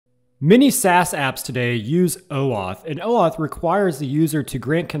Many SaaS apps today use OAuth, and OAuth requires the user to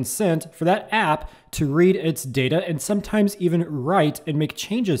grant consent for that app to read its data and sometimes even write and make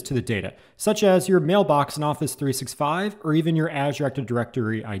changes to the data, such as your mailbox in Office 365 or even your Azure Active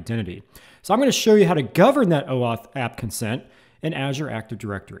Directory identity. So I'm going to show you how to govern that OAuth app consent in Azure Active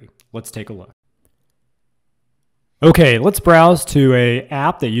Directory. Let's take a look. Okay, let's browse to an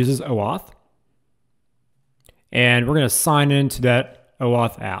app that uses OAuth, and we're going to sign into that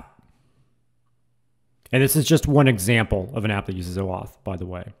OAuth app. And this is just one example of an app that uses OAuth, by the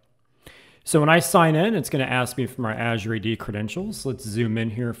way. So when I sign in, it's going to ask me for my Azure AD credentials. Let's zoom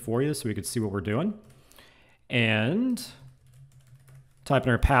in here for you so we can see what we're doing. And type in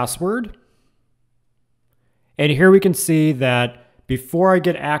our password. And here we can see that before I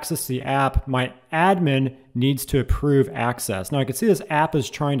get access to the app, my admin needs to approve access. Now I can see this app is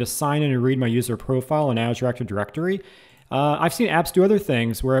trying to sign in and read my user profile in Azure Active Directory. I've seen apps do other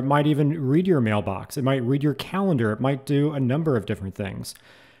things where it might even read your mailbox. It might read your calendar. It might do a number of different things.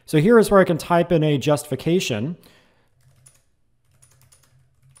 So here is where I can type in a justification.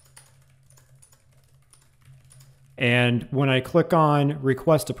 And when I click on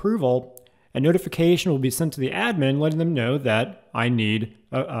request approval, a notification will be sent to the admin letting them know that I need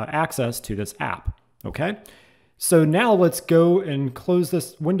access to this app. Okay. So now let's go and close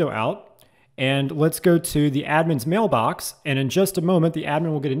this window out. And let's go to the admin's mailbox, and in just a moment, the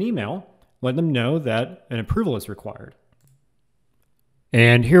admin will get an email letting them know that an approval is required.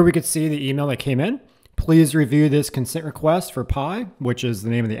 And here we can see the email that came in. Please review this consent request for Pi, which is the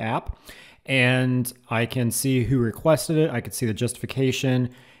name of the app. And I can see who requested it. I can see the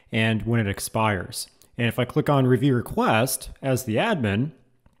justification and when it expires. And if I click on review request as the admin,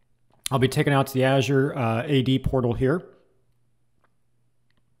 I'll be taken out to the Azure AD portal here.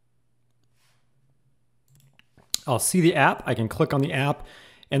 I'll see the app, I can click on the app,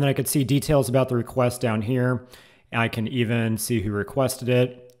 and then I can see details about the request down here. I can even see who requested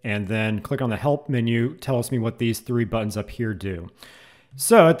it, and then click on the help menu, tells me what these three buttons up here do.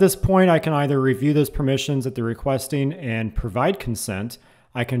 So at this point, I can either review those permissions that they're requesting and provide consent.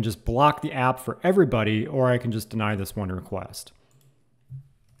 I can just block the app for everybody, or I can just deny this one request.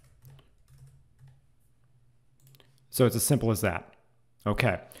 So it's as simple as that.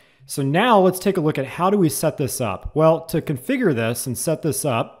 Okay. So now let's take a look at how do we set this up. Well, to configure this and set this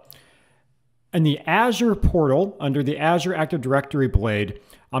up, in the Azure portal under the Azure Active Directory blade,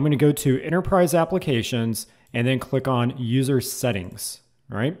 I'm going to go to Enterprise Applications and then click on User Settings,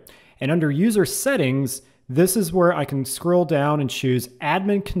 right? And under User Settings, this is where I can scroll down and choose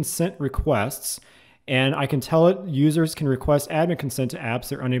Admin Consent Requests, and I can tell it users can request admin consent to apps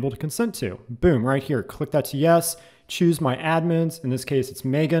they're unable to consent to. Boom, right here. Click that to yes. Choose my admins. In this case, it's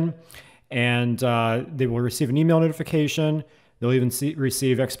Megan. And they will receive an email notification. They'll even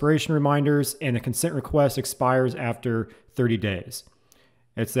receive expiration reminders. And the consent request expires after 30 days.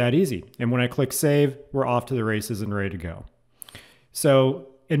 It's that easy. And when I click save, we're off to the races and ready to go. So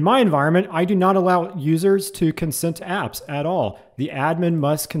in my environment, I do not allow users to consent to apps at all. The admin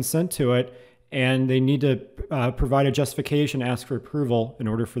must consent to it, and they need to provide a justification, ask for approval in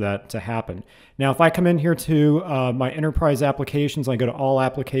order for that to happen. Now, if I come in here to my enterprise applications, I go to all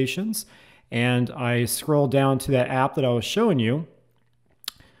applications, and I scroll down to that app that I was showing you,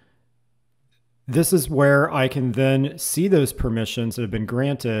 this is where I can then see those permissions that have been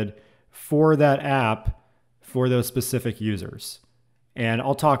granted for that app for those specific users. And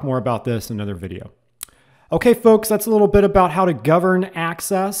I'll talk more about this in another video. Okay, folks, that's a little bit about how to govern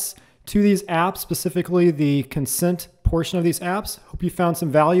access to these apps, specifically the consent portion of these apps. Hope you found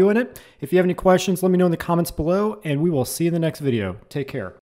some value in it. If you have any questions, let me know in the comments below, and we will see you in the next video. Take care.